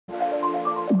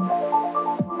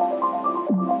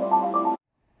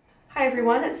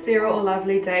everyone, it's Sarah or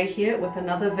Lovely Day here with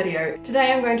another video.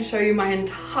 Today I'm going to show you my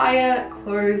entire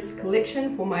clothes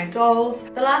collection for my dolls.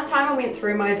 The last time I went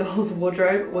through my dolls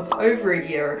wardrobe was over a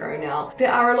year ago now.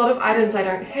 There are a lot of items I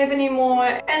don't have anymore,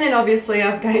 and then obviously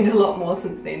I've gained a lot more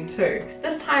since then too.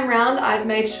 This time round I've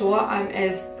made sure I'm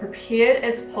as prepared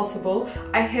as possible.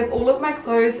 I have all of my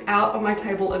clothes out on my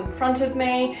table in front of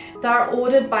me. They're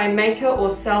ordered by maker or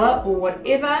seller or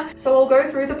whatever, so I'll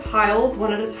go through the piles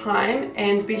one at a time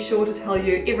and be sure to tell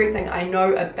you everything I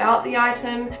know about the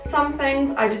item. Some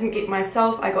things I didn't get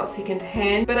myself, I got second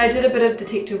hand, but I did a bit of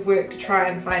detective work to try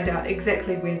and find out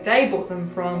exactly where they bought them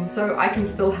from so I can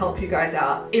still help you guys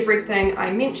out. Everything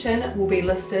I mention will be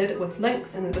listed with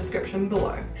links in the description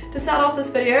below. To start off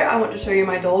this video, I want to show you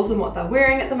my dolls and what they're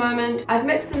wearing at the moment. I've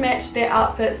mixed and matched their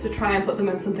outfits to try and put them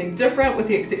in something different, with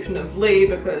the exception of Lee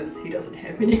because he doesn't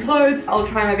have many clothes. I'll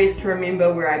try my best to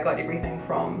remember where I got everything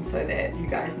from so that you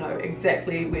guys know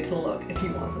exactly where to look if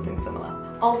you want something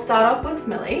similar. I'll start off with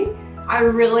Millie. I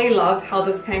really love how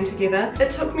this came together.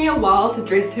 It took me a while to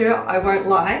dress her, I won't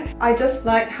lie. I just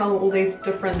like how all these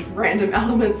different random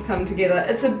elements come together.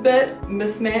 It's a bit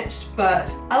mismatched, but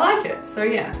I like it, so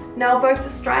yeah. Now both the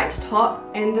striped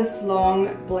top and this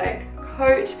long black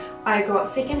coat I got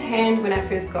second hand when I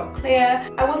first got Claire.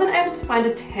 I wasn't able to find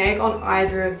a tag on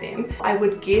either of them. I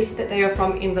would guess that they are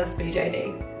from Endless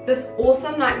BJD. This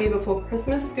awesome Nightmare Before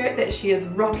Christmas skirt that she is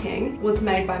rocking was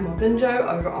made by Mobinjo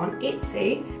over on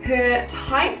Etsy. Her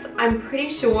tights I'm pretty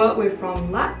sure were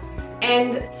from Lux,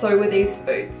 and so were these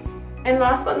boots. And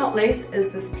last but not least is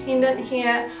this pendant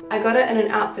here. I got it in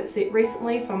an outfit set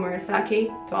recently from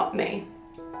Murasaki.me.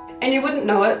 And you wouldn't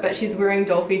know it, but she's wearing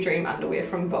Dolphy Dream underwear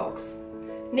from Vox.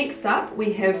 Next up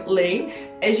we have Lee.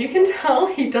 As you can tell,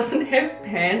 he doesn't have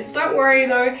pants. Don't worry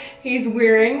though, he's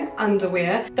wearing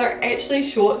underwear. They're actually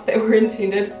shorts that were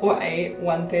intended for a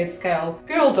 1/3 scale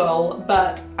girl doll,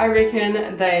 but I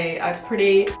reckon they are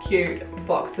pretty cute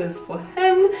boxes for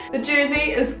him. The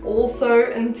jersey is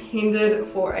also intended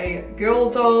for a girl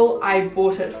doll. I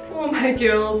bought it for my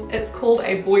girls. It's called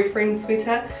a boyfriend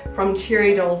sweater from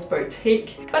Cherry Dolls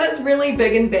Boutique, but it's really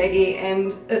big and baggy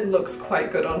and it looks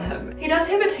quite good on him. He does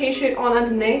have a t-shirt on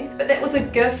underneath, but that was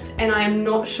a gift and I am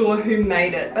not sure who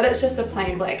made it, but it's just a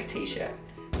plain black t-shirt.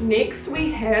 Next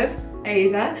we have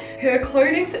Ava. Her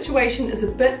clothing situation is a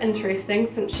bit interesting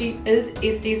since she is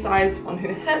SD sized on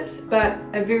her hips but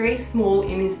a very small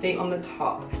MSD on the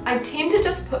top. I tend to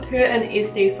just put her in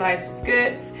SD sized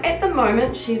skirts. At the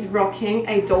moment she's rocking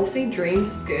a Dolphy Dream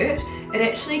skirt. It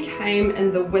actually came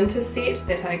in the winter set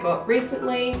that I got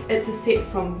recently. It's a set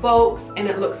from Volks and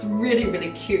it looks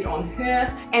really cute on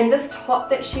her. And this top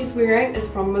that she's wearing is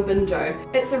from Mobinjo.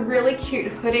 It's a really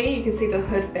cute hoodie. You can see the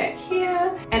hood back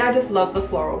here and I just love the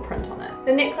floral print on it.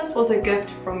 The necklace was a gift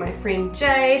from my friend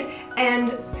Jade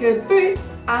and her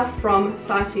boots are from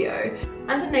Fatio.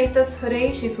 Underneath this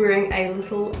hoodie she's wearing a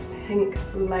little pink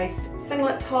laced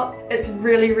singlet top. It's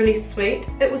really sweet.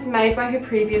 It was made by her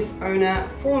previous owner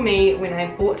for me when I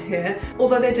bought her,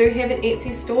 although they do have an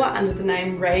Etsy store under the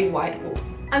name Ray White Wolf.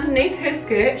 Underneath her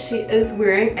skirt she is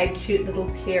wearing a cute little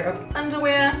pair of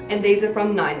underwear and these are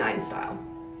from 99 Style.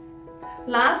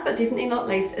 Last but definitely not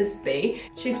least is B.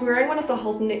 She's wearing one of the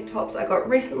halter neck tops I got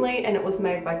recently and it was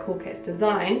made by Cool Cats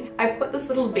Design. I put this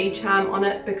little bee charm on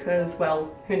it because,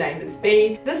 well, her name is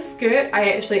B. This skirt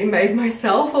I actually made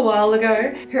myself a while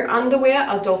ago. Her underwear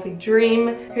are Dolphy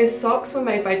Dream, her socks were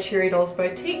made by Cherry Dolls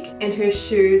Boutique and her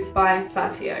shoes by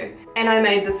Fatio. And I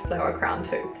made this flower crown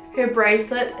too. Her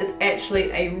bracelet is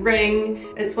actually a ring.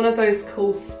 It's one of those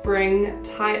cool spring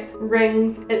type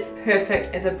rings. It's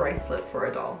perfect as a bracelet for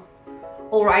a doll.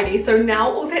 Alrighty, so now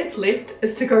all that's left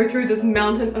is to go through this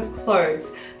mountain of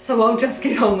clothes, so I'll just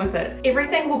get on with it.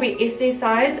 Everything will be SD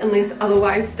sized unless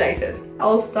otherwise stated.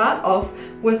 I'll start off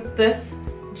with this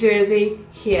jersey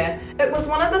here. It was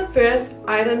one of the first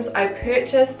items I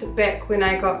purchased back when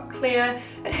I got Claire.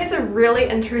 It has a really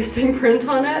interesting print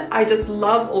on it. I just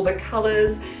love all the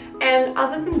colours, and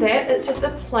other than that it's just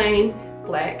a plain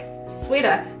black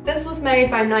sweater. This was made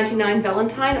by 99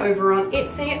 Valentine over on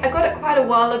Etsy. I got it quite a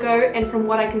while ago and from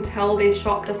what I can tell their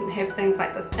shop doesn't have things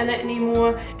like this in it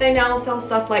anymore. They now sell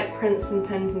stuff like prints and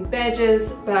pins and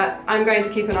badges, but I'm going to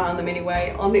keep an eye on them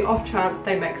anyway on the off chance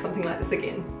they make something like this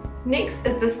again. Next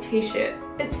is this t-shirt.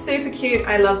 It's super cute.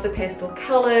 I love the pastel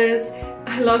colours.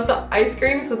 I love the ice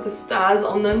creams with the stars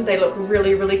on them. They look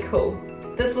really cool.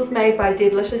 This was made by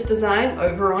Deadlicious Design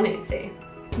over on Etsy.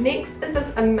 Next is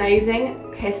this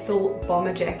amazing pastel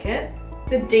bomber jacket.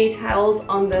 The details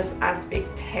on this are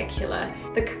spectacular.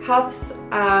 The cuffs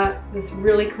are this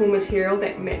really cool material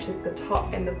that matches the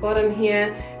top and the bottom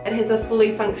here. It has a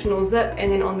fully functional zip,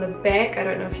 and then on the back, I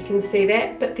don't know if you can see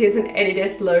that, but there's an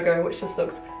Adidas logo which just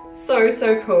looks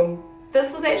so cool.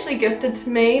 This was actually gifted to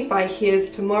me by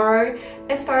Here's Tomorrow.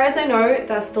 As far as I know,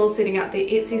 they're still setting up their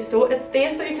Etsy store. It's there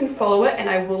so you can follow it, and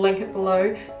I will link it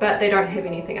below, but they don't have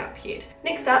anything up yet.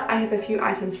 Next up, I have a few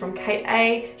items from Kate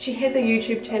A. She has a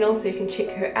YouTube channel, so you can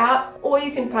check her out, or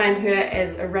you can find her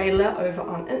as Arayla over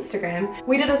on Instagram.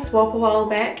 We did a swap a while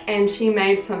back, and she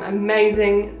made some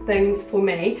amazing things for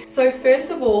me. So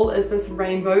first of all is this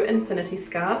rainbow infinity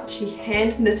scarf. She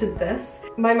hand knitted this.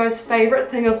 My most favorite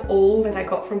thing of all that I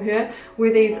got from her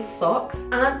were these socks.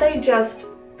 Aren't they just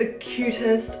the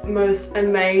cutest, most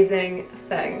amazing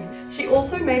thing? She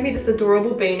also made me this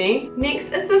adorable beanie.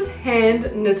 Next is this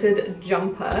hand knitted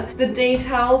jumper. The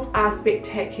details are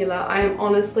spectacular. I am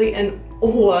honestly in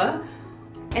awe.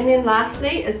 And then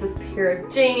lastly is this pair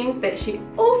of jeans that she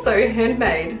also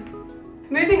handmade.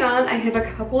 Moving on, I have a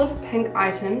couple of pink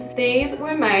items. These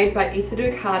were made by Ita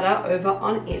Ducata over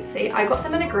on Etsy. I got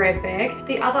them in a grab bag.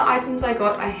 The other items I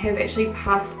got I have actually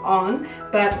passed on,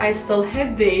 but I still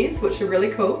have these, which are really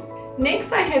cool.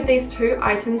 Next, I have these two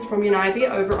items from Uniby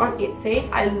over on Etsy.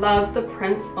 I love the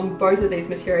prints on both of these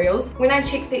materials. When I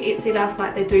checked the Etsy last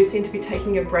night, they do seem to be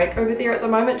taking a break over there at the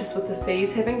moment, just with the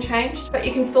fees having changed, but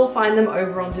you can still find them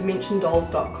over on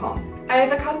DimensionDolls.com. I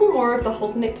have a couple more of the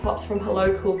halter neck tops from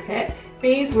Hello Cool Cat.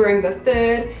 These wearing the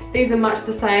third. These are much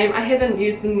the same. I haven't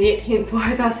used them yet, hence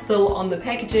why they're still on the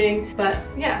packaging, but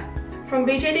yeah. From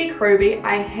BJD Kroby,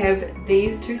 I have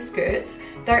these two skirts.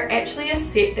 They're actually a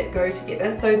set that go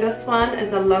together. So this one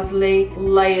is a lovely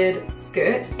layered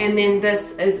skirt, and then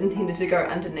this is intended to go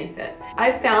underneath it.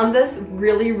 I found this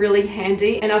really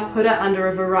handy, and I've put it under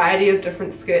a variety of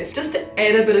different skirts just to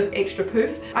add a bit of extra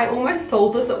poof. I almost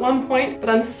sold this at one point, but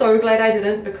I'm so glad I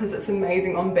didn't because it's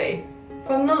amazing on B.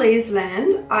 From Nalise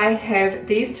Land, I have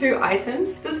these two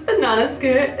items. This banana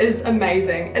skirt is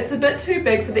amazing. It's a bit too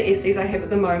big for the SDs I have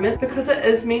at the moment because it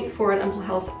is meant for an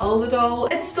Impulse older doll.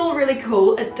 It's still really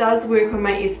cool. It does work on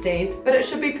my SDs, but it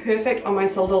should be perfect on my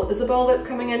Soul Doll Isabel that's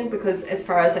coming in because as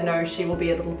far as I know, she will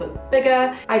be a little bit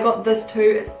bigger. I got this too.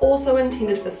 It's also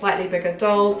intended for slightly bigger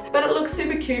dolls, but it looks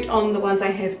super cute on the ones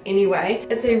I have anyway.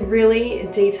 It's a really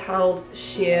detailed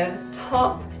sheer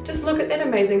top. Just look at that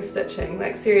amazing stitching,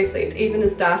 like seriously, it even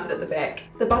is darted at the back.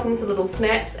 The buttons are little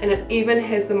snaps and it even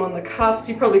has them on the cuffs.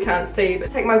 You probably can't see, but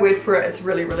take my word for it, it's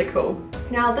really cool.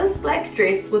 Now this black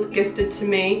dress was gifted to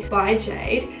me by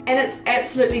Jade and it's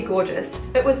absolutely gorgeous.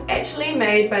 It was actually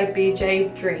made by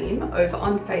BJ Dream over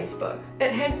on Facebook.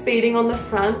 It has beading on the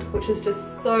front, which is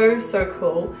just so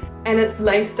cool, and it's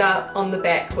laced up on the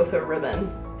back with a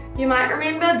ribbon. You might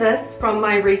remember this from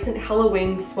my recent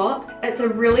Halloween swap. It's a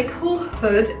really cool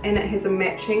hood and it has a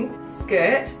matching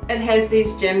skirt. It has these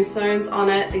gemstones on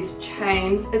it, these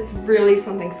chains. It's really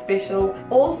something special.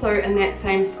 Also in that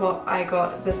same swap I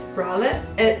got this bralette.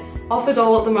 It's off a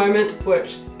doll at the moment,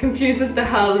 which confuses the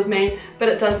hell out of me, but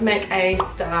it does make a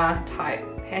star type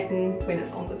pattern when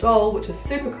it's on the doll, which is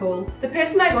super cool. The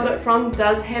person I got it from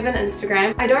does have an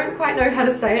Instagram. I don't quite know how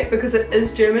to say it because it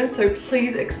is German, so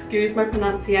please excuse my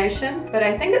pronunciation, but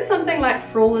I think it's something like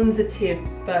Fräulein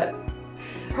Zetib, but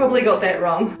probably got that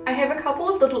wrong. I have a couple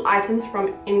of little items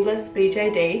from Endless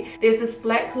BJD. There's this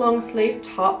black long sleeve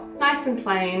top, nice and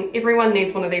plain. Everyone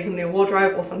needs one of these in their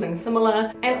wardrobe or something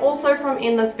similar. And also from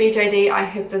Endless BJD, I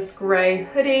have this grey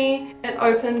hoodie. It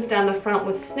opens down the front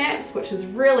with snaps, which is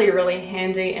really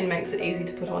handy and makes it easy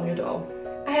to put on your doll.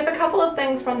 I have a couple of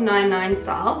things from 99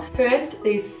 Style. First,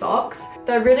 these socks.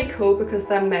 They're really cool because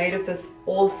they're made of this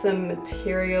awesome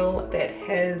material that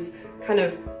has kind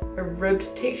of a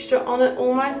ribbed texture on it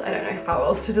almost. I don't know how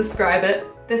else to describe it.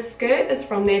 The skirt is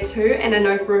from there too, and I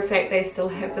know for a fact they still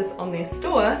have this on their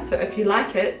store, so if you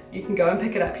like it, you can go and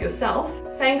pick it up yourself.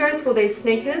 Same goes for these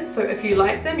sneakers, so if you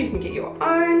like them, you can get your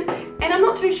own. And I'm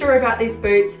not too sure about these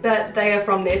boots, but they are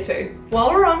from there too.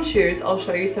 While we're on shoes, I'll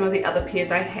show you some of the other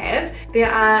pairs I have.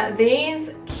 There are these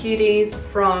cuties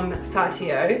from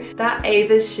Fatio. They're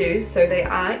Ava's shoes, so they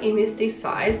are MSD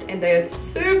sized, and they are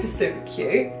super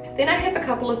cute. Then I have a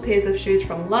couple of pairs of shoes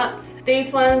from Lutz.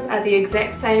 These ones are the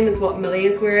exact same as what Millie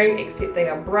is wearing, except they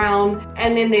are brown.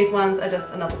 And then these ones are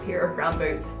just another pair of brown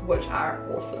boots, which are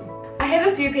awesome. I have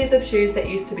a few pairs of shoes that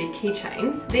used to be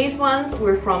keychains. These ones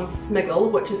were from Smiggle,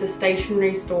 which is a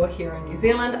stationery store here in New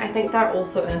Zealand. I think they're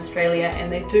also in Australia and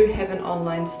they do have an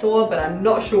online store, but I'm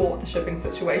not sure what the shipping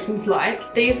situation's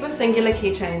like. These were singular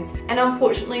keychains and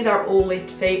unfortunately they're all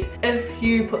left feet. If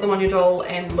you put them on your doll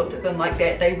and looked at them like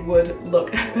that, they would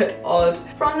look a bit odd.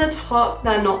 From the top,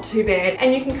 they're not too bad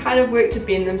and you can kind of work to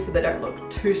bend them so they don't look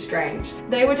too strange.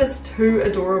 They were just too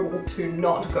adorable to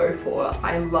not go for.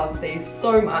 I love these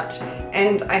so much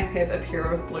and I have a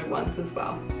pair of blue ones as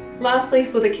well. Lastly,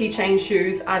 for the keychain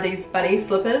shoes are these bunny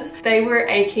slippers. They were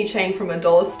a keychain from a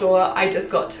dollar store. I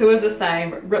just got two of the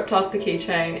same, ripped off the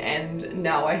keychain, and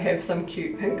now I have some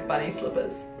cute pink bunny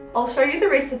slippers. I'll show you the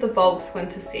rest of the Volks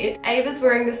winter set. Ava's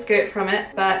wearing the skirt from it,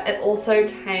 but it also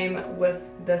came with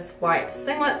this white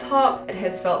singlet top. It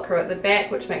has Velcro at the back,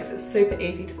 which makes it super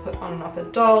easy to put on and off a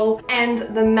doll.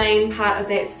 And the main part of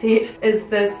that set is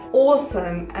this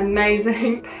awesome,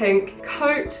 amazing pink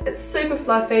coat. It's super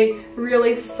fluffy,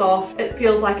 really soft. It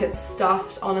feels like it's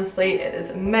stuffed, honestly. It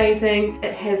is amazing.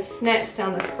 It has snaps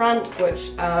down the front, which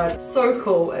are so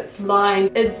cool. It's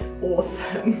lined. It's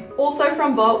awesome. Also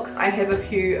from Volks, I have a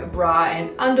few bra and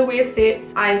underwear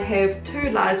sets. I have two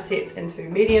large sets and two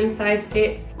medium-sized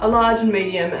sets, a large and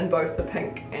medium in both the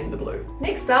pink and the blue.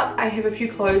 Next up, I have a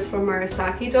few clothes from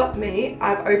Murasaki.me.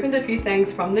 I've opened a few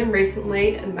things from them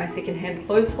recently in my secondhand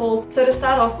clothes hauls. So to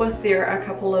start off with, there are a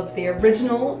couple of the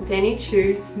original Danny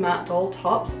Chu Smart Doll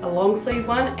tops, a long sleeve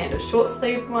one and a short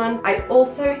sleeve one. I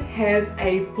also have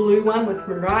a blue one with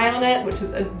Mirai on it, which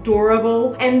is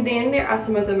adorable. And then there are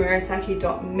some of the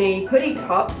Murasaki.me hoodie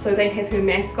tops, so they have her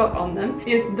mascot on them.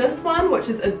 There's this one, which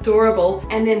is adorable,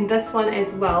 and then this one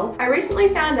as well. I recently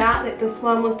found out that this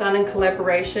one was done in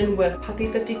collaboration with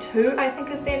Puppy52, I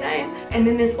think is their name. And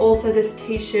then there's also this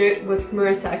t-shirt with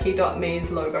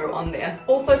Murasaki.me's logo on there.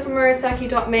 Also from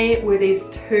Murasaki.me were these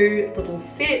two little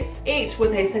sets, each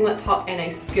with a singlet top and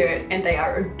a skirt, and they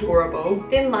are adorable.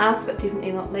 Then last but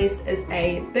definitely not least is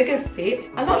a bigger set.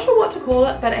 I'm not sure what to call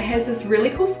it, but it has this really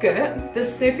cool skirt,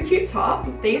 this super cute top,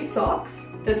 these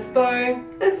socks, this bow,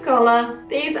 this collar,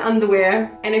 these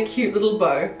underwear, and a cute little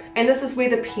bow. And this is where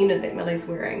the pendant that Millie's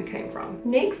wearing came from.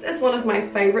 Next is one of my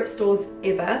favorite stores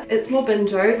ever. It's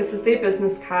Mobinjo. This is their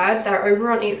business card. They're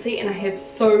over on Etsy and I have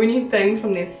so many things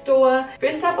from their store.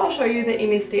 First up, I'll show you the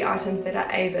MSD items that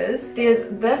are Ava's. There's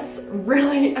this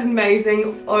really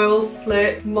amazing oil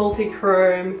slit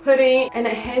multi-chrome hoodie, and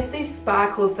it has these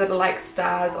sparkles that are like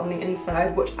stars on the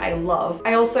inside, which I love.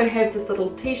 I also have this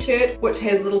little t-shirt which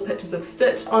has little pictures of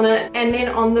Stitch on it, and then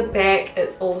on the back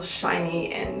it's all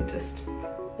shiny and just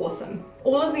awesome.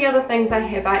 All of the other things I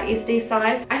have are SD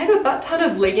sized. I have a butt ton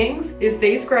of leggings. There's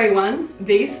these grey ones,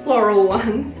 these floral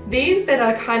ones, these that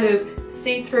are kind of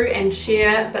see-through and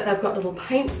sheer, but they've got little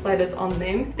paint splatters on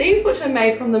them. These which are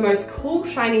made from the most cool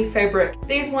shiny fabric.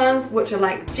 These ones which are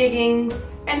like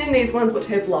jeggings, and then these ones which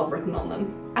have love written on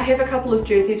them. I have a couple of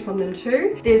jerseys from them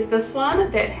too. There's this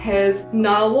one that has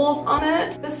narwhals on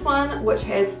it, this one which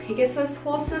has Pegasus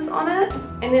horses on it,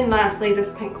 and then lastly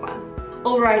this pink one.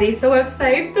 Alrighty, so I've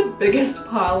saved the biggest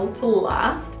pile to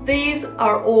last. These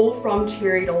are all from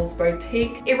Cherry Dolls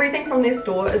Boutique. Everything from their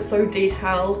store is so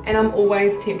detailed and I'm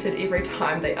always tempted every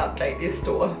time they update their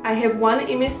store. I have one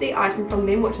MSD item from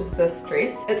them, which is this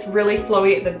dress. It's really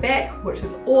flowy at the back, which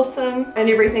is awesome, and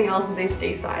everything else is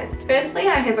SD sized. Firstly,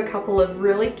 I have a couple of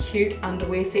really cute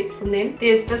underwear sets from them.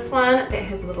 There's this one that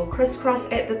has a little crisscross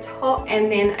at the top,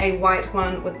 and then a white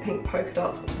one with pink polka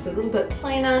dots, which is a little bit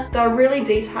plainer. They're really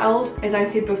detailed. As I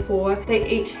said before, they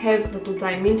each have little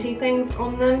diamante things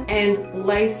on them and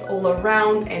lace all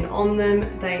around and on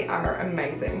them. They are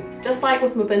amazing. Just like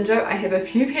with Mobinjo, I have a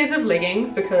few pairs of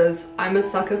leggings because I'm a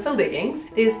sucker for leggings.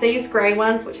 There's these grey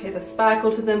ones which have a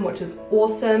sparkle to them, which is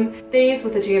awesome. These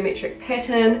with a geometric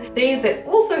pattern. These that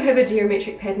also have a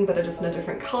geometric pattern but are just in a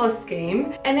different colour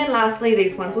scheme. And then lastly,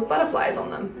 these ones with butterflies on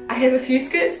them. I have a few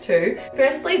skirts too.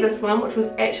 Firstly, this one, which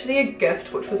was actually a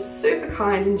gift, which was super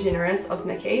kind and generous of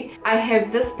Nikki. I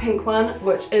have this pink one,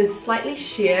 which is slightly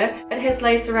sheer. It has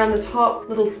lace around the top,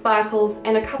 little sparkles,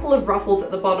 and a couple of ruffles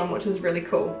at the bottom, which is really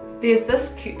cool. There's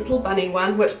this cute little bunny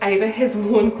one, which Ava has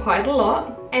worn quite a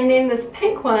lot. And then this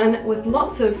pink one with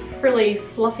lots of frilly,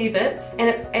 fluffy bits, and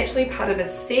it's actually part of a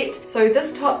set. So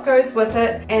this top goes with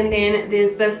it, and then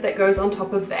there's this that goes on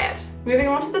top of that. Moving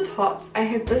on to the tops, I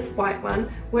have this white one,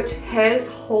 which has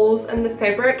holes in the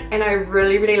fabric, and I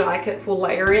really like it for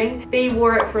layering. Bea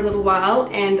wore it for a little while,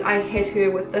 and I had her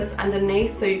with this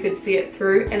underneath so you could see it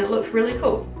through, and it looked really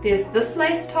cool. There's this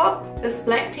lace top, this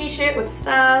black t-shirt with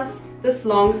stars, this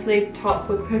long sleeve top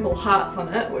with purple hearts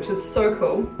on it, which is so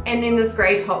cool, and then this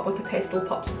grey top with a pastel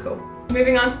popsicle.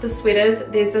 Moving on to the sweaters,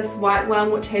 there's this white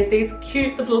one which has these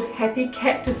cute little happy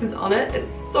cactuses on it.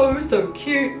 It's so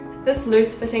cute. This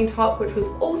loose fitting top, which was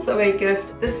also a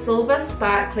gift. This silver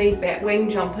sparkly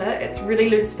batwing jumper. It's really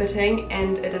loose fitting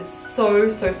and it is so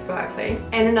sparkly.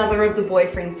 And another of the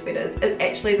boyfriend sweaters. It's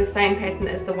actually the same pattern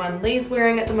as the one Lee's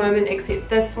wearing at the moment, except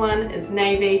this one is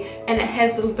navy and it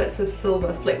has little bits of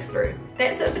silver flicked through.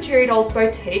 That's it for Cherry Dolls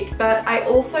Boutique, but I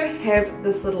also have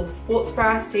this little sports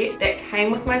bra set that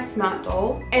came with my Smart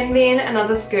Doll, and then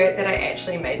another skirt that I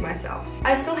actually made myself.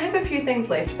 I still have a few things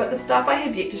left, but the stuff I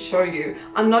have yet to show you,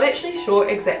 I'm not actually sure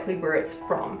exactly where it's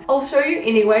from. I'll show you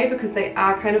anyway because they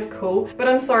are kind of cool, but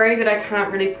I'm sorry that I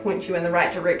can't really point you in the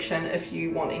right direction if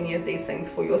you want any of these things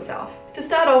for yourself. To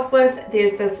start off with,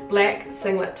 there's this black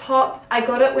singlet top. I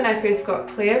got it when I first got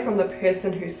Claire from the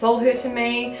person who sold her to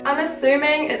me. I'm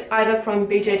assuming it's either from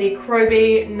BJD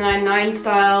Kroby, 99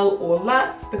 Style, or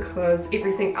Lutz because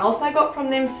everything else I got from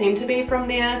them seemed to be from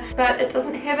there, but it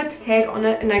doesn't have a tag on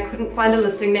it and I couldn't find a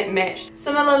listing that matched.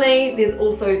 Similarly, there's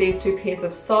also these two pairs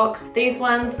of socks. These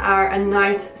ones are a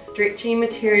nice stretchy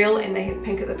material and they have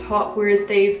pink at the top, whereas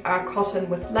these are cotton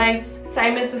with lace.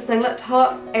 Same as the singlet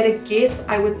top. At a guess,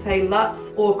 I would say Lutz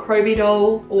or Kroby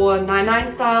Doll or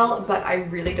 99 Style, but I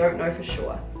really don't know for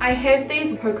sure. I have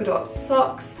these polka dot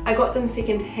socks. I got them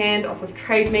second hand off of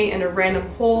Trade Me in a random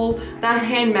haul. They're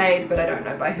handmade, but I don't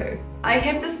know by who. I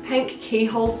have this pink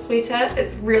keyhole sweater.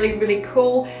 It's really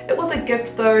cool. It was a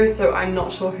gift though, so I'm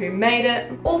not sure who made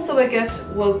it. Also a gift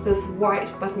was this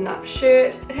white button-up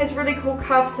shirt. It has really cool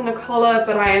cuffs and a collar,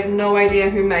 but I have no idea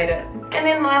who made it. And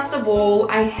then last of all,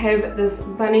 I have this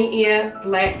bunny ear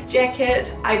black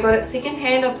jacket. I got it second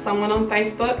hand off someone on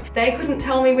Facebook. They couldn't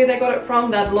tell me where they got it from.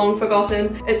 They'd long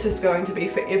forgotten. It's just going to be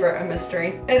forever a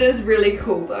mystery. It is really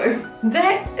cool though.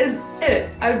 That is it.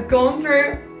 I've gone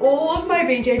through all of my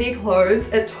BJD clothes.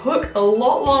 It took a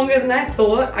lot longer than I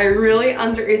thought. I really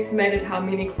underestimated how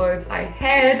many clothes I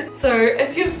had. So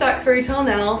if you've stuck through till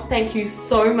now, thank you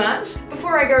so much.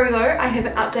 Before I go though, I have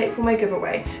an update for my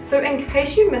giveaway. So in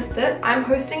case you missed it, I'm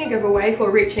hosting a giveaway for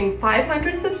reaching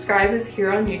 500 subscribers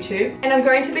here on YouTube. And I'm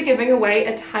going to be giving away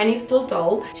a tiny little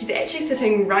doll. She's actually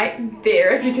sitting right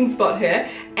there if you can spot her.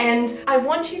 And I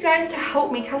want you guys to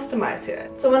help me customize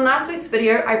her. So in last week's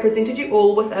video, I presented you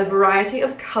all with a variety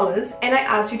of colors and I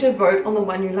asked you to vote on the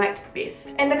one you liked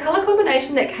best. And the color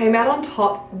combination that came out on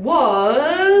top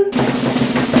was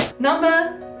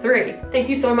number 3. Thank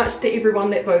you so much to everyone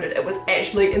that voted. It was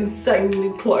actually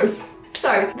insanely close.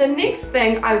 So the next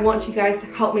thing I want you guys to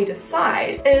help me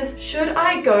decide is, should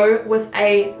I go with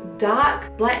a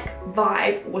dark black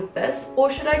vibe with this, or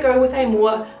should I go with a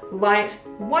more light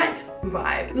white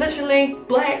vibe? Literally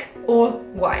black or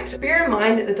white. Bear in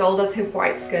mind that the doll does have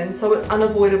white skin, so it's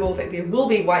unavoidable that there will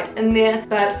be white in there,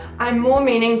 but I'm more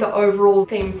meaning the overall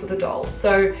theme for the doll.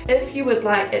 So if you would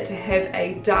like it to have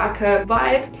a darker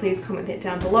vibe, please comment that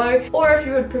down below, or if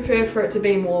you would prefer for it to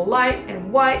be more light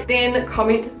and white, then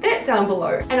comment that down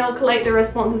below and I'll collate the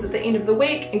responses at the end of the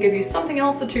week and give you something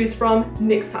else to choose from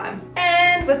next time.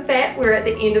 And with that, we're at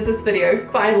the end of this video.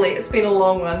 Finally, it's been a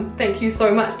long one. Thank you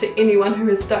so much to anyone who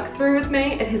has stuck through with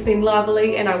me. It has been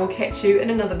lovely and I will catch you in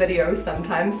another video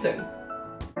sometime soon.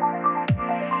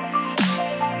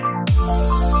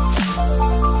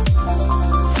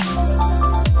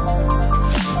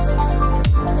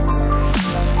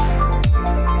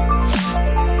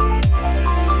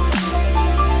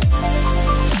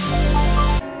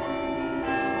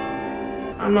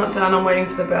 I'm not done, I'm waiting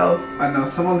for the bells. I know,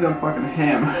 someone's gonna fucking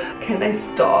ham. Can they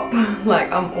stop?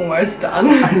 Like, I'm almost done.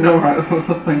 I know, right? That's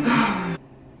the thing.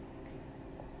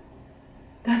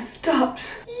 That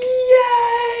stopped.